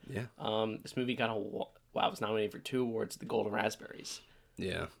fun. Yeah. This movie got it was nominated for 2 awards at the Golden Raspberries.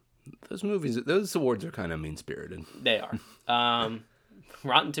 Yeah. Those awards are kind of mean-spirited. They are.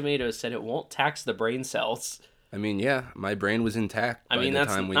 Rotten Tomatoes said it won't tax the brain cells. I mean, yeah, my brain was intact by the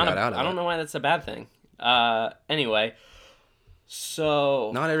that's time we not got out of it. I don't know why that's a bad thing. Anyway,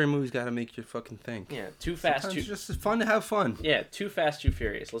 so Not every movie's got to make you fucking think. yeah, Too Fast, Sometimes Too it's just fun to have fun. yeah, Too Fast, Too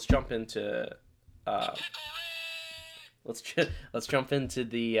Furious. Let's jump into let's jump into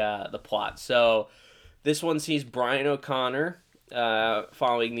the plot. So this one sees Brian O'Connor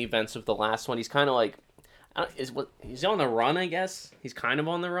following the events of the last one. He's kind of like he's on the run, I guess. He's kind of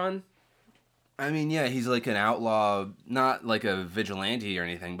on the run. I mean, yeah, he's like an outlaw, not like a vigilante or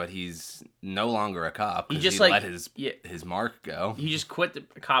anything, but he's no longer a cop. He just let his mark go. He just quit the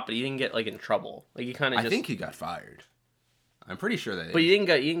cop, but he didn't get like in trouble. Like he kind of. I think he got fired. I'm pretty sure that. But you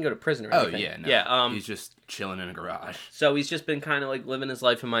didn't go to prison or anything. Oh yeah, no. Yeah. He's just chilling in a garage. So he's just been kind of like living his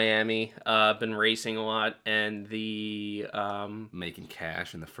life in Miami. Been racing a lot, and the making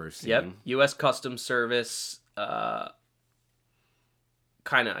cash in the first scene. Yep. U.S. Customs Service.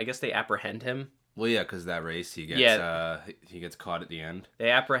 Kind of, I guess they apprehend him. Well, yeah, because that race, he gets caught at the end.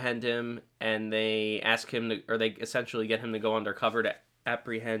 They apprehend him, and they ask him to, or they essentially get him to go undercover to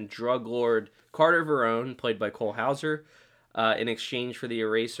apprehend drug lord Carter Verone, played by Cole Hauser, in exchange for the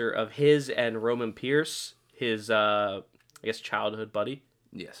eraser of his and Roman Pierce, his, I guess, childhood buddy.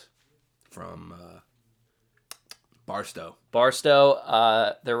 Yes, from Barstow.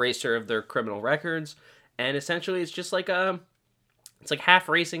 The eraser of their criminal records, and essentially it's just like it's like half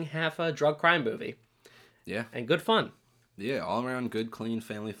racing, half a drug crime movie. Yeah. And good fun. Yeah, all around good, clean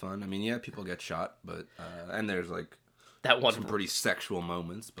family fun. I mean, yeah, people get shot, but and there's like that one some pretty sexual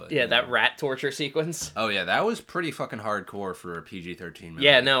moments, but yeah, that rat torture sequence. Oh yeah, that was pretty fucking hardcore for a PG-13 movie.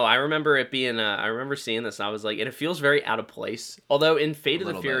 Yeah, no, I remember it being. I remember seeing this, and I was like, and it feels very out of place. Although in Fate of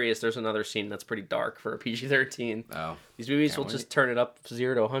the Furious, there's another scene that's pretty dark for a PG-13. Oh, these movies will just turn it up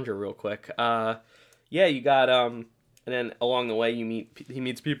 0 to 100 real quick. Yeah, you got and then along the way, he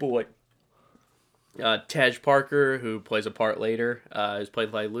meets people like Tej Parker, who plays a part later. Who's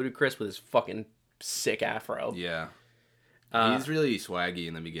played by Ludacris with his fucking sick afro. Yeah, he's really swaggy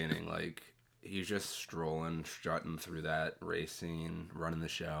in the beginning. Like he's just strutting through that race scene, running the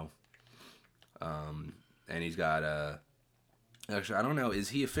show. And he's got actually, I don't know. Is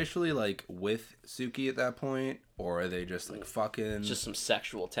he officially like with Suki at that point, or are they just like fucking? Just some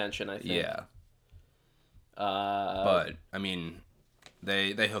sexual tension, I think. Yeah. But I mean,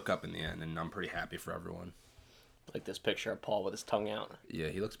 they hook up in the end, and I'm pretty happy for everyone. Like this picture of Paul with his tongue out. Yeah,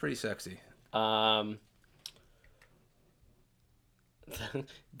 he looks pretty sexy. Devin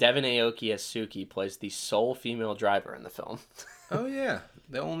Aoki as Suki plays the sole female driver in the film. Oh yeah,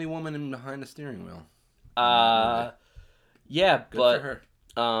 the only woman behind the steering wheel. Yeah, good but for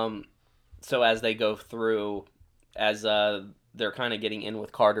her. So as they go through, as they're kind of getting in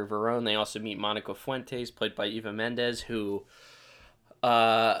with Carter Verone, they also meet Monica Fuentes, played by Eva Mendes, who,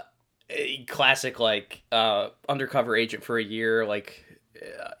 classic, like, undercover agent for a year, like,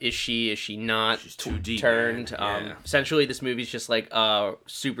 is she not? She's too deep, turned. yeah. Essentially, this movie's just like a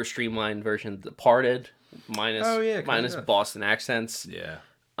super streamlined version of Departed, minus Boston accents. Yeah.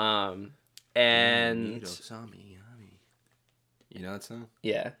 And... You know that song?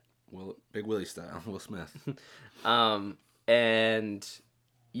 Yeah. Big Willie style, Will Smith. And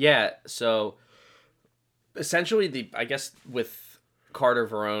yeah, so essentially I guess with Carter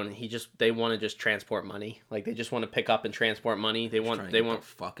Verone, they want to just transport money. Like they just want to pick up and transport money. They want the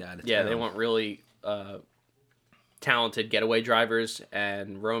fuck out of yeah, town. they want really talented getaway drivers,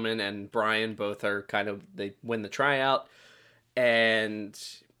 and Roman and Brian both are they win the tryout. And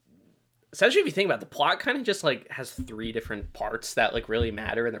essentially, if you think about it, the plot kind of just like has 3 different parts that like really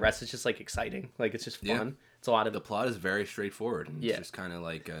matter, and the rest is just like exciting. Like it's just fun. Yeah. It's a lot of the plot is very straightforward. And it's just kind of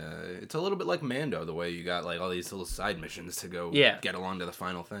like it's a little bit like Mando, the way you got like all these little side missions to go get along to the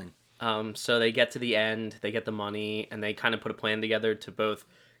final thing. So they get to the end, they get the money, and they kind of put a plan together to both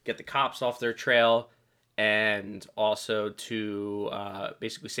get the cops off their trail and also to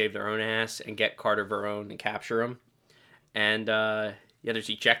basically save their own ass and get Carter Verone and capture him. And there's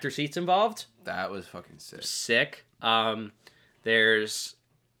ejector seats involved. That was fucking sick. Sick. There's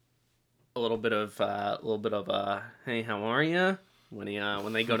a little bit of hey, how are you? When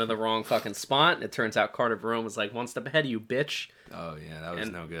they go to the wrong fucking spot, and it turns out Carter Verone was like 1 step ahead of you, bitch. Oh yeah, that was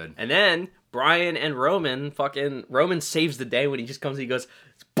no good. And then Brian and Roman saves the day when he just comes and he goes,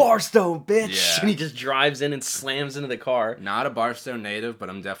 "It's Barstow, bitch!" Yeah. And he just drives in and slams into the car. Not a Barstow native, but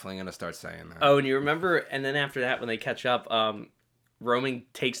I'm definitely gonna start saying that. Oh, and you remember? And then after that, when they catch up, Roman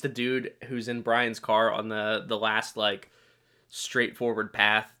takes the dude who's in Brian's car on the last like straightforward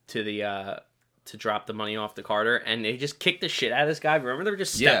path to to drop the money off to Carter, and they just kicked the shit out of this guy. Remember, they were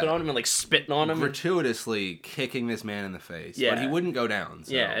just stepping on him and like spitting on him, gratuitously kicking this man in the face. Yeah. But he wouldn't go down.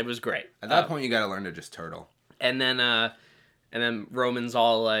 So. Yeah, it was great. At that point, you got to learn to just turtle. And then Roman's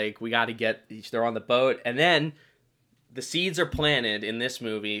all like, we got to get, they're on the boat. And then the seeds are planted in this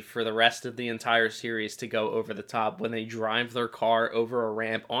movie for the rest of the entire series to go over the top when they drive their car over a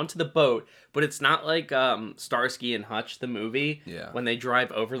ramp onto the boat. But it's not like Starsky and Hutch, the movie. Yeah. When they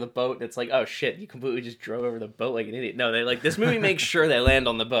drive over the boat, and it's like, oh shit, you completely just drove over the boat like an idiot. No, they like, this movie makes sure they land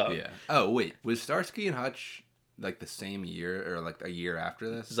on the boat. Yeah. Oh, wait. Was Starsky and Hutch like the same year or like a year after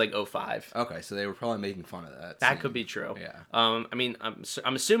this? It's like 2005. Okay, so they were probably making fun of that. That could be true. Yeah. I mean,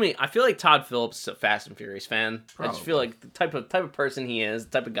 I'm assuming. I feel like Todd Phillips is a Fast and Furious fan. Probably. I just feel like the type of person he is,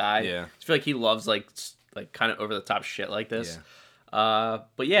 the type of guy. Yeah. I just feel like he loves like kind of over the top shit like this. Yeah.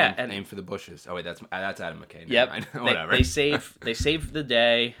 But yeah, aim for the bushes. Oh wait, that's Adam McKay. Yep. Whatever. They save the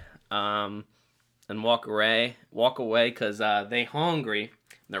day, and walk away because they hungry.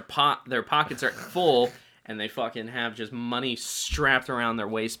 Their pockets are full. And they fucking have just money strapped around their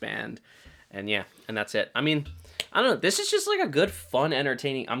waistband. And yeah, and that's it. I mean, I don't know. This is just like a good, fun,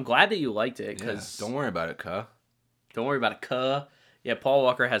 entertaining. I'm glad that you liked it. Cause don't worry about it, cuh. Don't worry about it, cuh. Yeah, Paul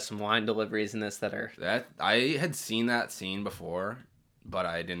Walker has some line deliveries in this that are... I had seen that scene before, but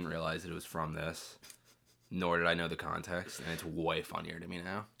I didn't realize it was from this. Nor did I know the context. And it's way funnier to me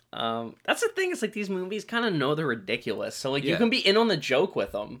now. That's the thing. It's like these movies kind of know they're ridiculous, so like you can be in on the joke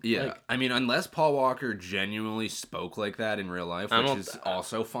with them. Yeah, like, I mean, unless Paul Walker genuinely spoke like that in real life, which is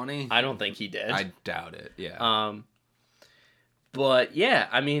also funny. I don't think he did. I doubt it. Yeah. But yeah,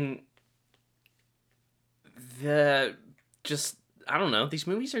 I mean, I don't know. These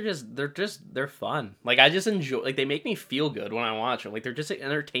movies are they're fun. Like I just enjoy. Like they make me feel good when I watch them. Like they're just like,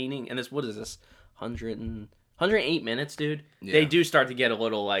 entertaining. And what is this? 108 minutes, dude. Yeah. They do start to get a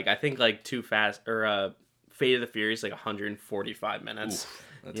little like I think like Too Fast or Fate of the Furious like 145 minutes. Oof,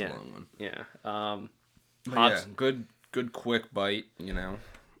 that's a long one. Yeah. Good quick bite, you know.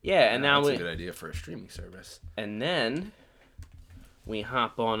 Yeah, and now that's a good idea for a streaming service. And then we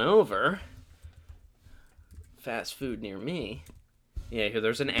hop on over fast food near me. Yeah, here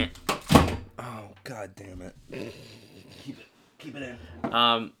there's an Oh, god damn it. Keep it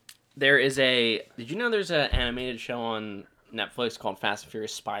in. There is did you know there's an animated show on Netflix called Fast and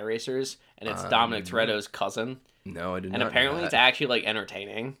Furious Spy Racers, and it's Dominic Toretto's cousin? No, I didn't. And apparently it's actually like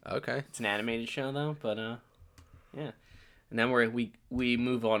entertaining. Okay. It's an animated show though, but yeah. And then we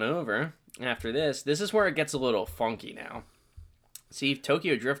move on over after this. This is where it gets a little funky now. See,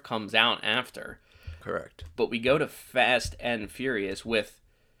 Tokyo Drift comes out after. Correct. But we go to Fast and Furious with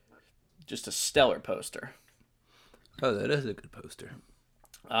just a stellar poster. Oh, that is a good poster.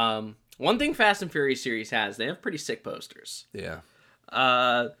 One thing Fast and Furious series has, they have pretty sick posters. Yeah.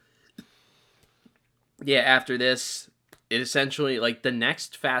 Yeah, after this, it essentially, like, the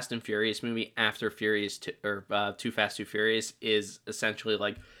next Fast and Furious movie after Furious 2, or Too Fast, Too Furious, is essentially,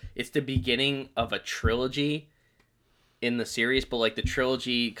 like, it's the beginning of a trilogy in the series, but, like, the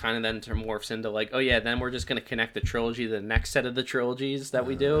trilogy kind of then morphs into, like, oh, yeah, then we're just going to connect the trilogy to the next set of the trilogies that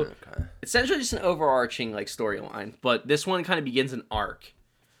we do. Okay. Essentially just an overarching, like, storyline, but this one kind of begins an arc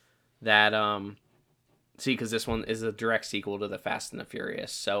that, because this one is a direct sequel to the Fast and the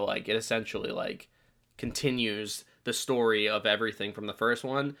Furious, so, like, it essentially, like, continues the story of everything from the first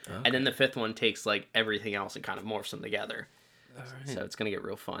one, and then the fifth one takes, like, everything else and kind of morphs them together. All right. So it's gonna get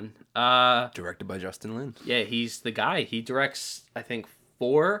real fun. Directed by Justin Lin. Yeah, he's the guy. He directs, I think,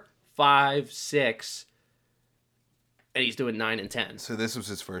 4, 5, 6, and he's doing 9 and 10. So this was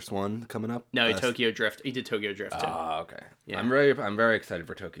his first one coming up? No, Tokyo Drift. He did Tokyo Drift too. Oh, okay. Yeah. I'm very excited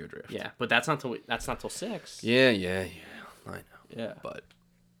for Tokyo Drift. Yeah, but that's not till 6. Yeah. I know. Yeah, but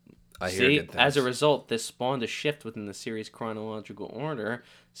I hear good things. As a result, this spawned a shift within the series' chronological order,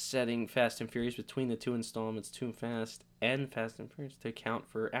 setting Fast and Furious between the two installments, Too Fast and Fast and Furious, to account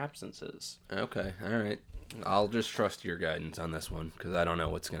for absences. Okay, all right. I'll just trust your guidance on this one because I don't know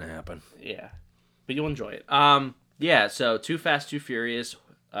what's gonna happen. Yeah, but you'll enjoy it. Yeah. So Too Fast, Too Furious.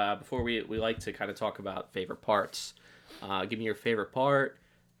 Before we like to kind of talk about favorite parts. Give me your favorite part,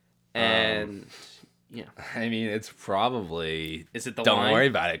 and. Yeah, I mean, it's probably... Is it the Don't line? worry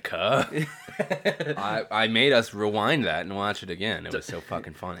about it, cuh. I made us rewind that and watch it again. It was so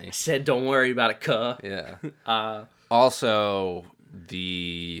fucking funny. I said, don't worry about it, cuh. Yeah. Also,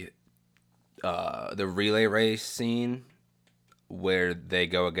 the relay race scene where they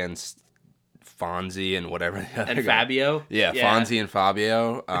go against Fonzie and whatever the other And guy. Fabio. Yeah, Fonzie and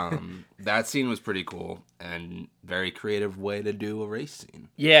Fabio. That scene was pretty cool and very creative way to do a race scene.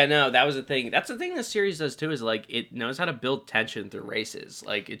 Yeah, no, that was the thing. That's the thing this series does too, is like it knows how to build tension through races.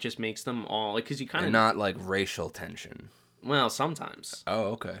 Like it just makes them all like, because you kind of not like racial tension. Well, sometimes. Oh,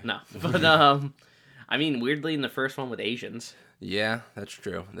 okay. No, but I mean, weirdly in the first one with Asians. Yeah, that's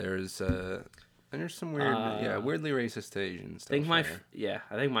true. There's some weird, weirdly racist Asians. I think I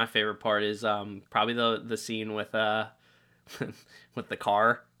think my favorite part is probably the scene with with the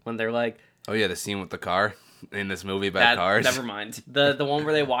car when they're like, oh yeah, the scene with the car in this movie about cars. Never mind. The one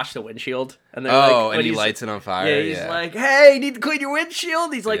where they wash the windshield and they're like, and he lights it on fire. Yeah, he's like, "Hey, you need to clean your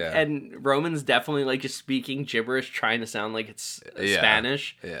windshield." He's like, yeah. And Roman's definitely like just speaking gibberish, trying to sound like it's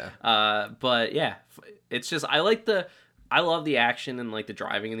Spanish. Yeah. But yeah, it's just I love the action and like the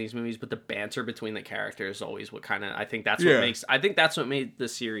driving in these movies, but the banter between the characters is always what kind of I think that's what made the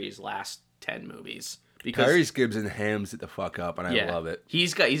series last 10 movies. Because Tyrese Gibson hams it the fuck up, and I love it.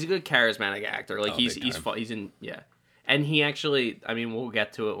 He's a good charismatic actor. Like he's in and he actually, I mean, we'll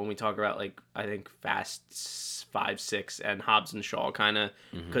get to it when we talk about like I think Fast 5, 6, and Hobbs and Shaw kind of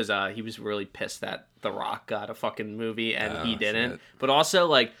because he was really pissed that The Rock got a fucking movie and he didn't. Shit. But also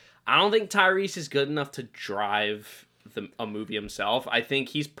like I don't think Tyrese is good enough to drive a movie himself. I think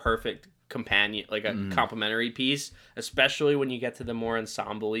he's perfect companion, like a complimentary piece, especially when you get to the more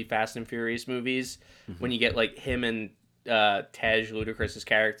ensemble-y Fast and Furious movies, when you get like him and Tej, Ludacris's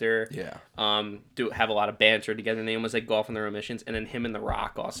character, have a lot of banter together, and they almost like go off on their own missions, and then him and The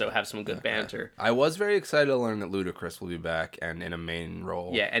Rock also have some good banter. I was very excited to learn that Ludacris will be back and in a main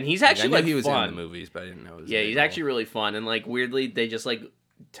role. Yeah, and he's actually I knew he was fun. in the movies, but I didn't know. He's actually really fun, and like weirdly, they just like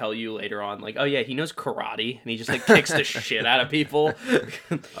tell you later on, like, oh yeah, he knows karate, and he just like kicks the shit out of people.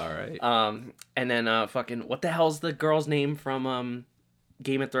 All right. And then fucking what the hell's the girl's name from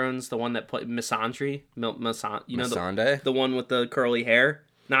Game of Thrones? The one that played Missandei, Missandei? The one with the curly hair,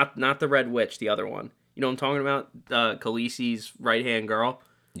 not the Red Witch, the other one. You know what I'm talking about? Khaleesi's right hand girl.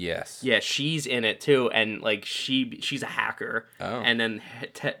 Yes. Yeah, she's in it too, and like she's a hacker. Oh. And then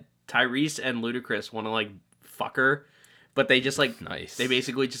Tyrese and Ludacris want to like fuck her. But they just like nice. They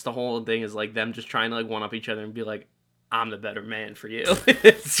basically just the whole thing is like them just trying to like one up each other and be like, I'm the better man for you.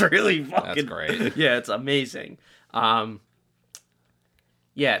 It's really fucking That's great. Yeah, it's amazing. Yeah,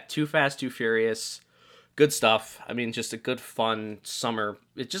 Too Fast, Too Furious, good stuff. I mean, just a good fun summer.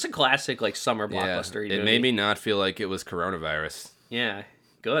 It's just a classic like summer blockbuster. It made me not feel like it was coronavirus. Yeah,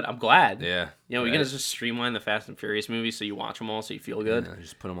 good. I'm glad. Yeah, you know, we're gonna just streamline the Fast and Furious movies so you watch them all so you feel good. Yeah,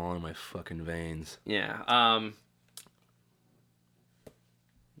 just put them all in my fucking veins. Yeah.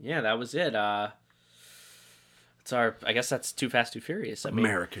 Yeah, that was it. It's I guess that's Too Fast, Too Furious. I mean,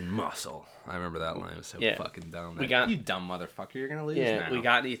 American Muscle. I remember that line. It was so fucking dumb. You dumb motherfucker. You're gonna lose now. We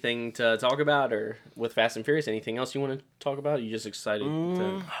got anything to talk about or with Fast and Furious? Anything else you want to talk about? Are you just excited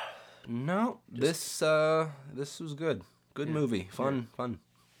to? No. This was good. Good movie. Fun.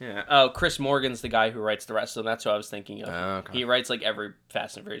 Yeah. Oh, Chris Morgan's the guy who writes the rest of them. That's what I was thinking of. Okay. He writes like every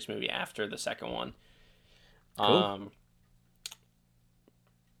Fast and Furious movie after the second one. Cool.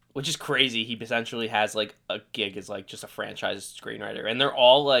 Which is crazy. He essentially has like a gig as like just a franchise screenwriter, and they're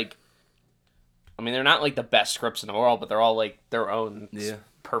all like, I mean, they're not like the best scripts in the world, but they're all like their own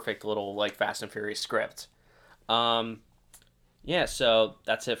perfect little like Fast and Furious script. Yeah, so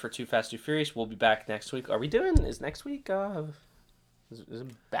that's it for Too Fast, Too Furious. We'll be back next week. Is next week, is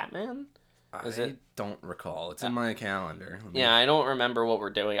it Batman? I don't recall. It's in my calendar. Yeah, I don't remember what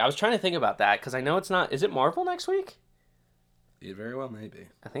we're doing. I was trying to think about that, because I know it's not, is it Marvel next week? It very well may be.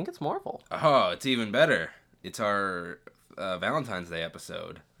 I think it's Marvel. Oh, it's even better. It's our Valentine's Day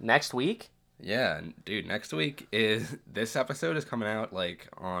episode. Next week? Yeah, dude, next week this episode is coming out like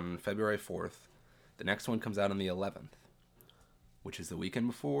on February 4th. The next one comes out on the 11th, which is the weekend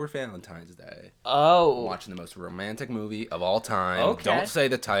before Valentine's Day. Oh. I'm watching the most romantic movie of all time. Okay. Don't say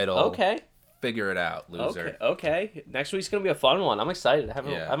the title. Okay. Figure it out, loser. Okay. Next week's going to be a fun one. I'm excited. I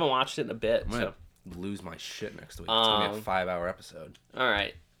haven't watched it in a bit. I'm gonna lose my shit next week. It's going to be a 5-hour episode. All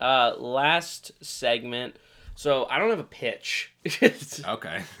right. Last segment. So, I don't have a pitch.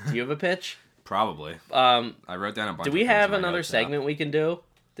 Okay. Do you have a pitch? Probably. I wrote down a bunch. Do we have another segment we can do?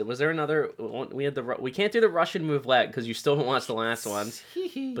 Was there another? We can't do the Russian roulette because you still haven't watched the last one.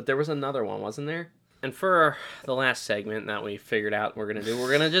 But there was another one, wasn't there? And for the last segment that we figured out we're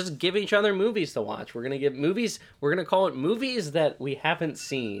gonna just give each other movies to watch. We're gonna call it movies that we haven't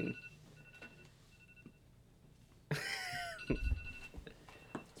seen. It's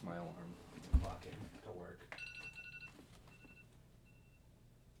my alarm clocking to work.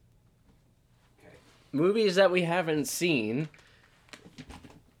 Okay. Movies that we haven't seen.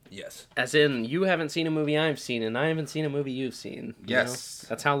 Yes. As in, you haven't seen a movie I've seen, and I haven't seen a movie you've seen. Yes.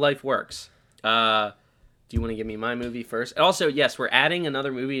 That's how life works. Do you want to give me my movie first? Also, yes, we're adding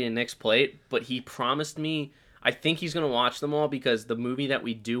another movie to Nick's plate, but he promised me, I think he's going to watch them all because the movie that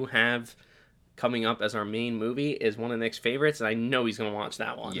we do have coming up as our main movie is one of Nick's favorites, and I know he's going to watch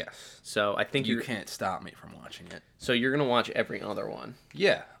that one. Yes. So I think You can't stop me from watching it. So you're going to watch every other one.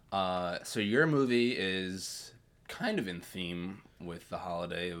 Yeah. So your movie is kind of in theme with the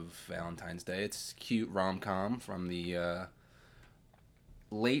holiday of Valentine's Day. It's cute rom-com from the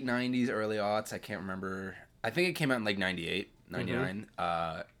late 90s, early aughts. I can't remember. I think it came out in like 98, 99.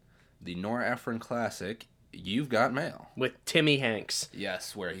 The Nora Ephron classic, You've Got Mail. With Timmy Hanks.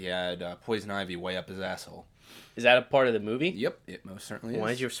 Yes, where he had Poison Ivy way up his asshole. Is that a part of the movie? Yep, it most certainly is.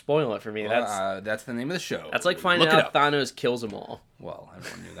 Why'd you spoil it for me? Well, that's the name of the show. That's like finding out Thanos kills them all. Well,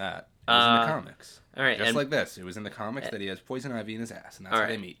 everyone knew that. It was in the comics. All right, Just like this. It was in the comics that he has Poison Ivy in his ass, and that's how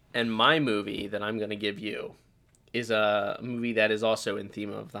they meet. And my movie that I'm going to give you is a movie that is also in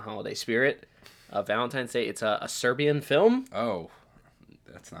theme of the holiday spirit of Valentine's Day. It's a Serbian film. Oh,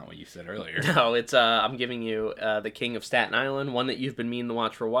 that's not what you said earlier. No, it's I'm giving you The King of Staten Island, one that you've been meaning to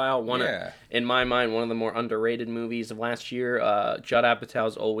watch for a while. In my mind, one of the more underrated movies of last year. Judd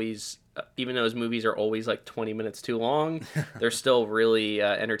Apatow's always, even though his movies are always like 20 minutes too long, they're still really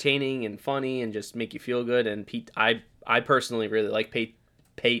entertaining and funny and just make you feel good. And I personally really like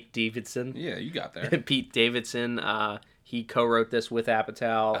Pete Davidson. Yeah, you got there. Pete Davidson. He co-wrote this with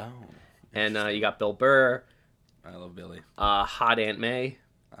Apatow. Oh, and you got Bill Burr. I love Billy. Hot Aunt May.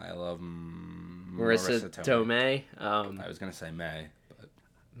 I love Marissa Tomei. I was gonna say May, but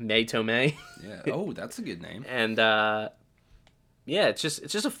May Tomei. Yeah. Oh, that's a good name. And yeah, it's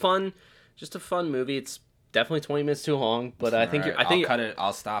just a fun movie. It's definitely 20 minutes too long, but I think I'll cut it.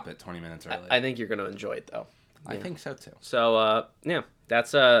 I'll stop it 20 minutes early. I think you're gonna enjoy it though. I think so too. So yeah,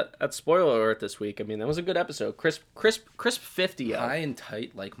 that's spoiler alert this week. I mean, that was a good episode. Crisp 50. High and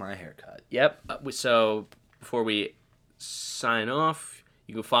tight like my haircut. Yep. So before we sign off,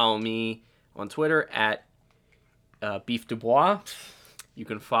 you can follow me on Twitter at Beef Dubois. You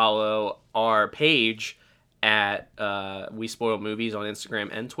can follow our page at We Spoil Movies on Instagram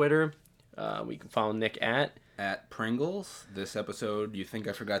and Twitter. We can follow Nick at Pringles. This episode, you think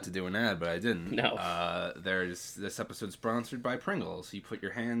I forgot to do an ad, but I didn't. No. This episode sponsored by Pringles. You put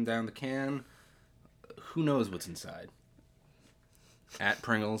your hand down the can. Who knows what's inside? At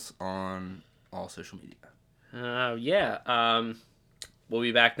Pringles on all social media. We'll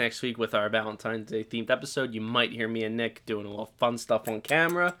be back next week with our Valentine's Day themed episode. You might hear me and Nick doing a little fun stuff on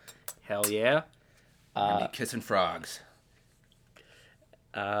camera. Hell yeah. Kissing frogs.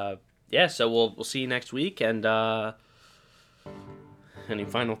 Yeah, so we'll see you next week. And any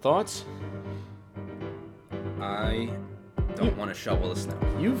final thoughts? I don't want to shovel the snow.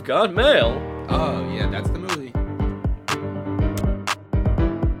 You've Got Mail. Oh yeah, that's the movie.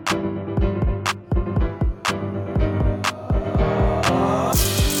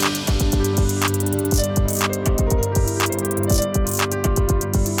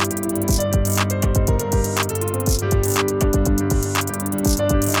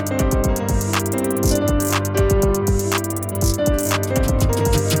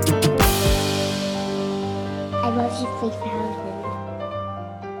 I love you, Play Found.